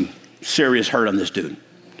inflict some serious hurt on this dude?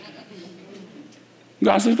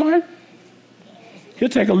 God says, go ahead. He'll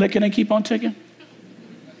take a licking and keep on ticking.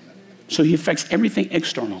 So he affects everything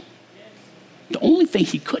external. The only thing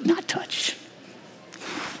he could not touch,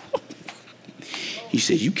 he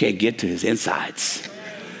says, you can't get to his insides.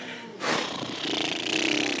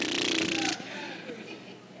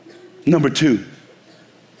 Number 2,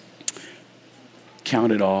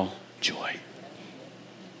 count it all joy.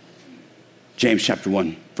 James chapter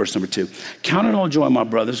 1, verse number 2. Count it all joy, my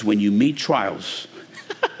brothers, when you meet trials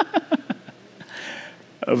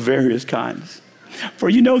of various kinds. For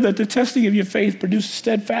you know that the testing of your faith produces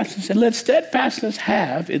steadfastness, and let steadfastness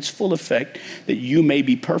have its full effect, that you may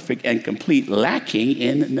be perfect and complete, lacking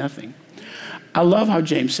in nothing. I love how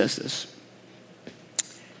James says this.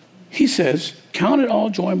 He says, count it all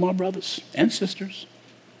joy, my brothers and sisters,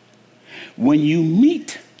 when you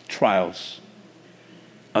meet trials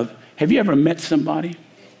of, have you ever met somebody?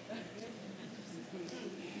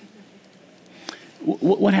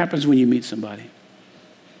 What happens when you meet somebody?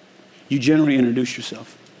 You generally introduce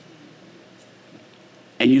yourself.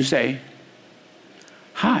 And you say,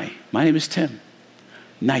 hi, my name is Tim.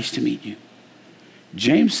 Nice to meet you.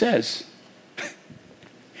 James says,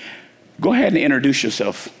 go ahead and introduce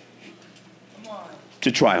yourself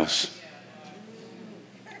to trials,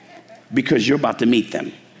 because you're about to meet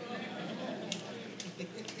them.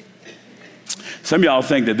 Some of y'all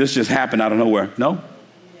think that this just happened out of nowhere. No.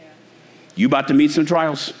 You're about to meet some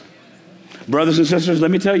trials. Brothers and sisters, let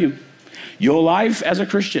me tell you, your life as a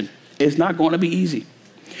Christian is not going to be easy.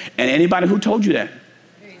 And anybody who told you that,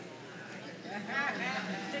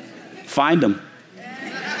 find them.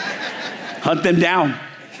 Hunt them down.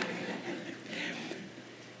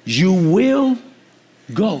 You will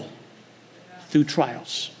go through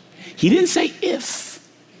trials. He didn't say if.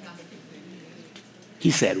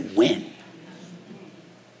 He said when.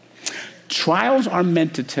 Trials are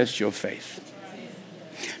meant to test your faith,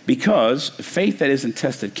 because faith that isn't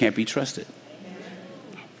tested can't be trusted.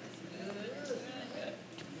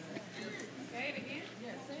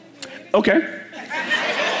 Okay.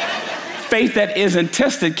 Faith that isn't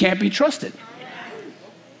tested can't be trusted.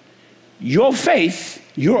 Your faith,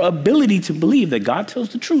 your ability to believe that God tells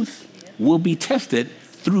the truth, will be tested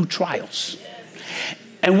through trials.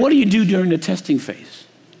 And what do you do during the testing phase?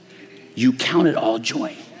 You count it all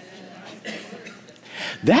joy.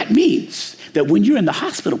 That means that when you're in the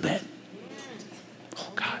hospital bed,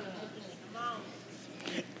 oh God,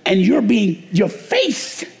 and your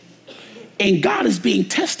faith in God is being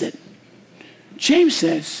tested, James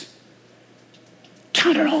says,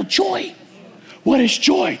 count it all joy. What is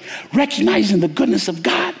joy? Recognizing the goodness of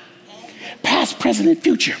God, past, present, and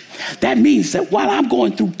future. That means that while I'm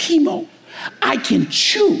going through chemo, I can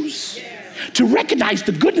choose to recognize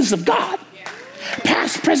the goodness of God,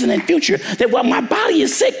 past, present, and future, that while my body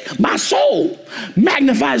is sick, my soul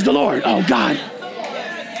magnifies the Lord. Oh God.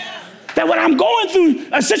 That when I'm going through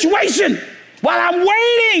a situation, while I'm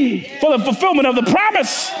waiting for the fulfillment of the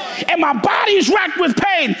promise, and my body is racked with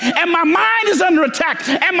pain, and my mind is under attack,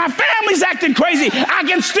 and my family's acting crazy, I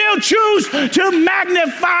can still choose to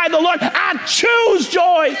magnify the Lord. I choose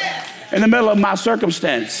joy in the middle of my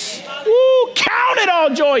circumstance. Woo, count it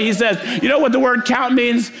all joy, he says. You know what the word count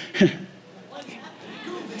means?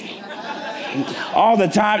 All the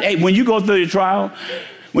time. Hey, when you go through your trial,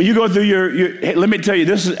 when you go through hey, let me tell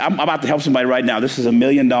you, I'm about to help somebody right now. This is $1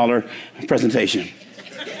 million presentation.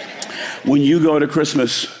 When you go to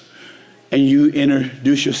Christmas and you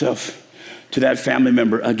introduce yourself to that family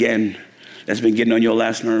member again that's been getting on your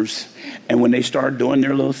last nerves, and when they start doing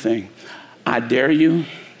their little thing, I dare you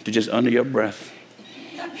to just under your breath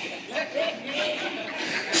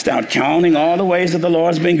start counting all the ways that the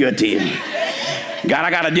Lord's been good to you. God,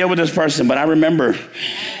 I got to deal with this person, but I remember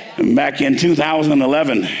back in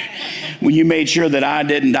 2011 when you made sure that I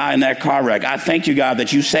didn't die in that car wreck. I thank you, God,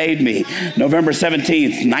 that you saved me. November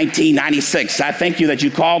 17th, 1996. I thank you that you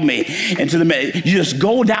called me into the, you just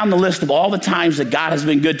go down the list of all the times that God has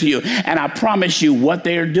been good to you. And I promise you, what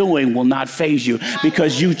they are doing will not faze you,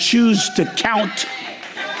 because you choose to count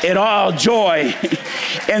it all joy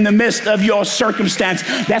in the midst of your circumstance.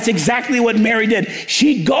 That's exactly what Mary did.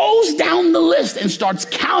 She goes down the list and starts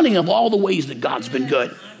counting of all the ways that God's been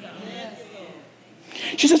good.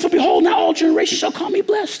 She says, for behold, now all generations shall call me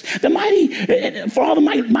blessed. The mighty, for all the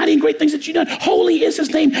mighty and great things that you've done. Holy is his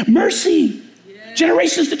name. Mercy.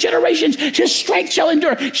 Generations to generations. His strength shall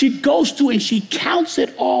endure. She goes through and she counts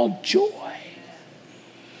it all joy.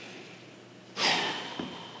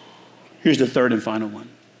 Here's the third and final one.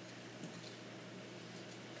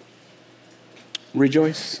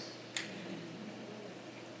 Rejoice.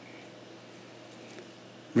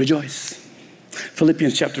 Rejoice.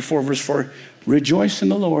 Philippians chapter 4, verse 4. Rejoice in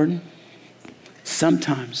the Lord.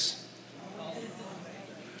 Sometimes.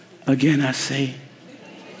 Again, I say.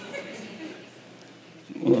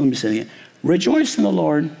 Well, let me say it again. Rejoice in the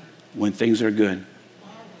Lord when things are good.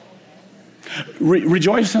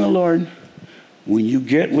 Rejoice in the Lord when you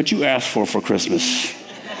get what you asked for Christmas.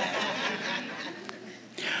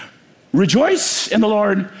 Rejoice in the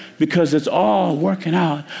Lord because it's all working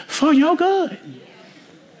out for your good.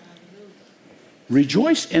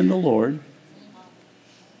 Rejoice in the Lord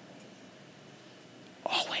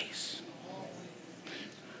always.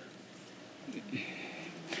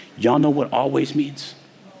 Y'all know what always means?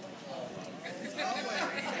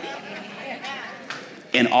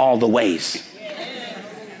 In all the ways.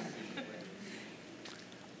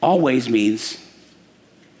 Always means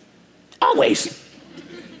always.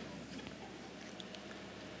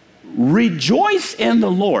 Rejoice in the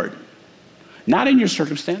Lord, not in your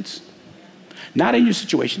circumstance, not in your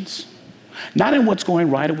situations, not in what's going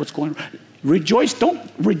right or what's going wrong. Rejoice, don't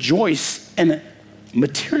rejoice in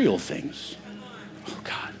material things. Oh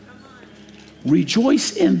God.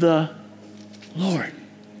 Rejoice in the Lord.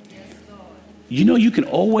 You know you can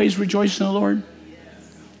always rejoice in the Lord?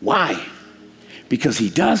 Why? Because he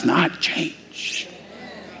does not change.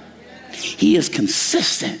 He is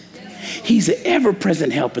consistent. He's the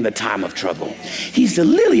ever-present help in the time of trouble. He's the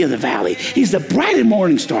lily of the valley. He's the bright and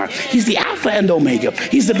morning star. He's the Alpha and Omega.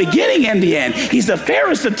 He's the beginning and the end. He's the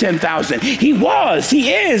fairest of 10,000. He was,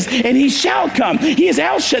 he is, and he shall come. He is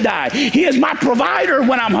El Shaddai. He is my provider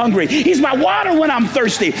when I'm hungry. He's my water when I'm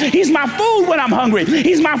thirsty. He's my food when I'm hungry.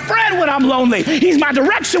 He's my friend when I'm lonely. He's my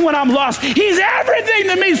direction when I'm lost. He's everything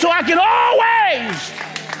to me, so I can always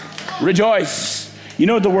rejoice. You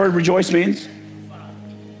know what the word rejoice means?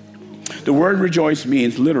 The word rejoice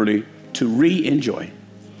means literally to re-enjoy.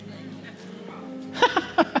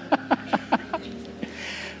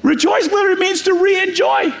 Rejoice literally means to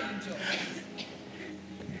re-enjoy.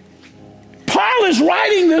 Paul is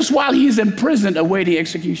writing this while he's in prison awaiting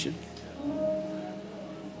execution.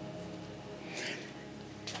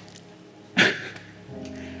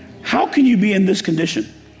 How can you be in this condition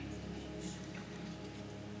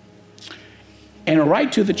and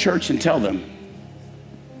write to the church and tell them,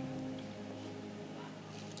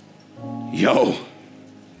 yo,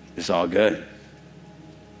 it's all good.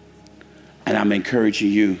 And I'm encouraging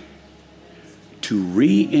you to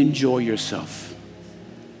re-enjoy yourself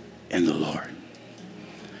in the Lord.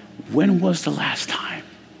 When was the last time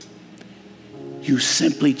you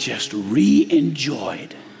simply just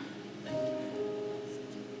re-enjoyed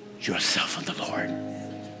yourself in the Lord?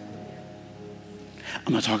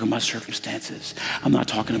 I'm not talking about circumstances. I'm not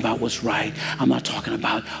talking about what's right. I'm not talking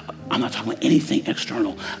about anything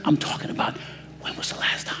external. I'm talking about, when was the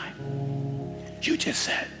last time you just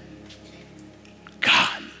said,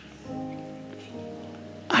 God,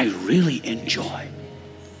 I really enjoy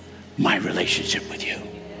my relationship with you.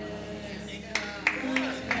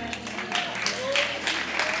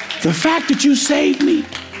 The fact that you saved me,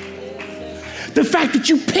 the fact that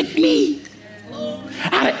you picked me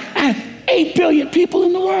out of 8 billion people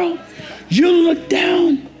in the world, you looked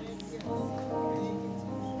down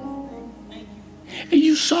and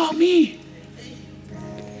you saw me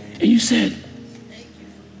and you said,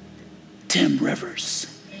 Tim Rivers,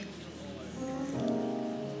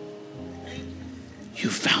 you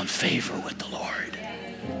found favor with the Lord.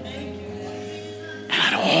 And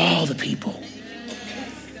out of all the people,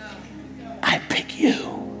 I pick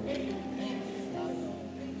you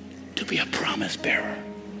to be a promise bearer.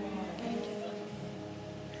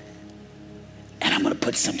 And I'm going to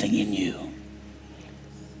put something in you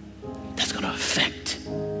that's going to affect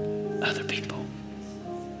other people.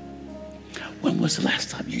 When was the last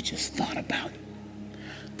time you just thought about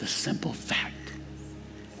the simple fact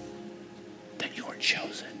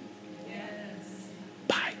chosen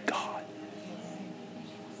by God.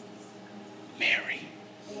 Mary.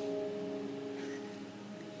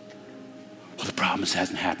 Well, the promise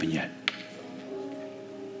hasn't happened yet.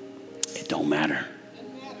 It don't matter.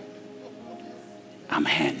 I'm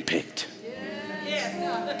handpicked.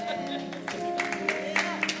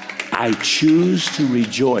 I choose to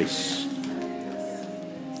rejoice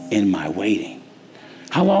in my waiting.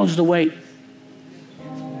 How long is the wait?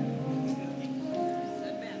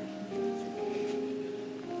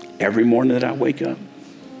 Every morning that I wake up,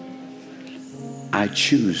 I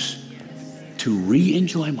choose to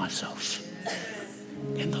re-enjoy myself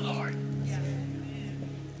in the Lord.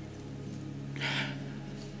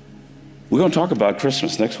 We're going to talk about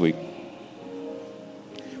Christmas next week,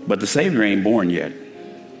 but the Savior ain't born yet.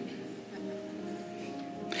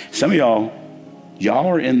 Some of y'all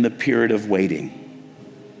are in the period of waiting.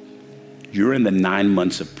 You're in the 9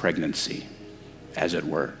 months of pregnancy, as it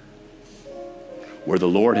were, where the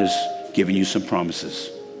Lord has given you some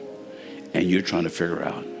promises and you're trying to figure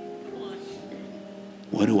out,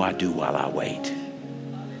 what do I do while I wait?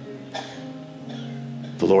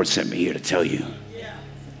 The Lord sent me here to tell you,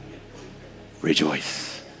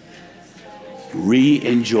 rejoice.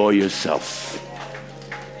 Re-enjoy yourself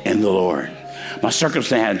in the Lord. My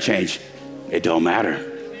circumstance hasn't changed. It don't matter.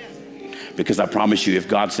 Because I promise you, if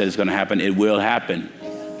God said it's going to happen, it will happen.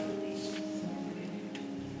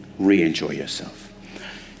 Re-enjoy yourself.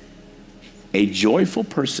 A joyful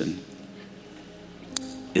person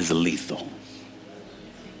is lethal.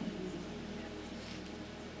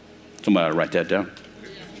 Somebody write that down.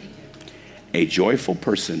 A joyful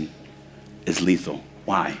person is lethal.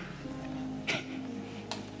 Why?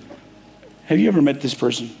 Have you ever met this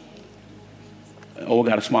person? Oh,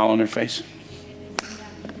 got a smile on their face?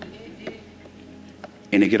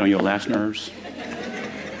 And they get on your last nerves?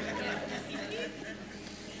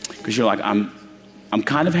 Because you're like, I'm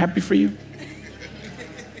kind of happy for you,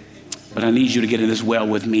 but I need you to get in this well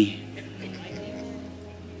with me.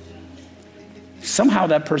 Somehow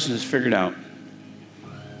that person has figured out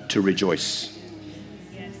to rejoice.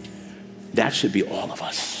 That should be all of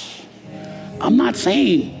us. I'm not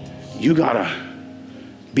saying you gotta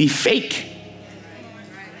be fake.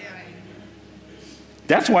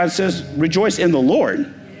 That's why it says rejoice in the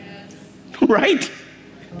Lord, right?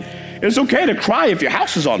 It's okay to cry if your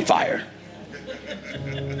house is on fire,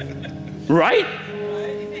 right?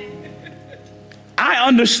 I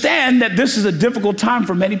understand that this is a difficult time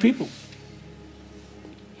for many people.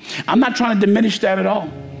 I'm not trying to diminish that at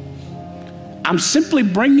all. I'm simply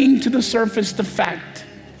bringing to the surface the fact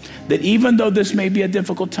that even though this may be a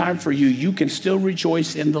difficult time for you, you can still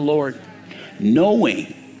rejoice in the Lord,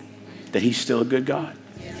 knowing that He's still a good God.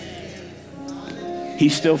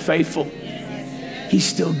 He's still faithful. He's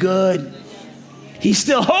still good. He's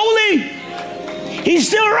still holy. He's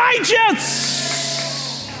still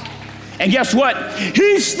righteous. And guess what?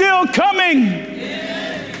 He's still coming.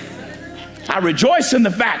 I rejoice in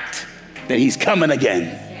the fact that He's coming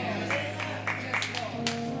again.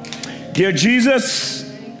 Dear Jesus,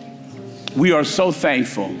 we are so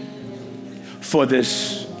thankful for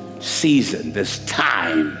this season, this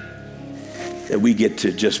time that we get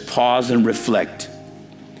to just pause and reflect.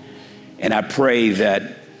 And I pray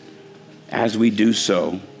that as we do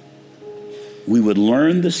so, we would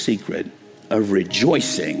learn the secret of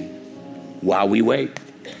rejoicing while we wait,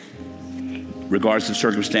 regardless of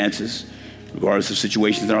circumstances, regardless of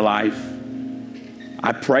situations in our life.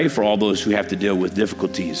 I pray for all those who have to deal with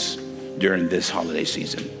difficulties during this holiday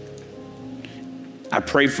season. I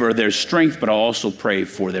pray for their strength, but I also pray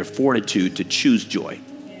for their fortitude to choose joy.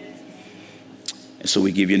 And so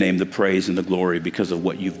we give your name the praise and the glory because of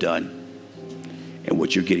what you've done and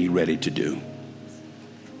what you're getting ready to do.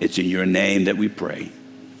 It's in your name that we pray.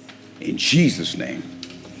 In Jesus' name.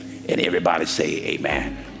 And everybody say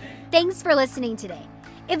amen. Thanks for listening today.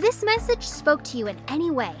 If this message spoke to you in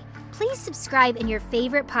any way, please subscribe in your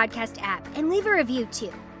favorite podcast app and leave a review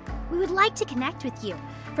too. We would like to connect with you.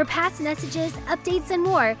 For past messages, updates, and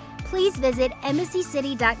more, please visit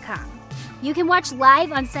embassycity.com. You can watch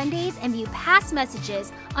live on Sundays and view past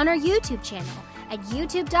messages on our YouTube channel at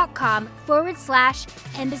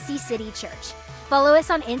youtube.com/Embassy City Church. Follow us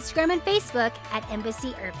on Instagram and Facebook at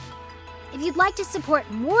Embassy Urban. If you'd like to support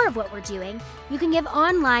more of what we're doing, you can give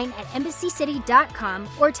online at embassycity.com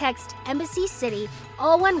or text Embassy City,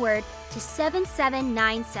 all one word, to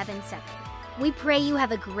 77977. We pray you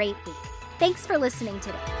have a great week. Thanks for listening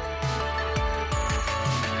today.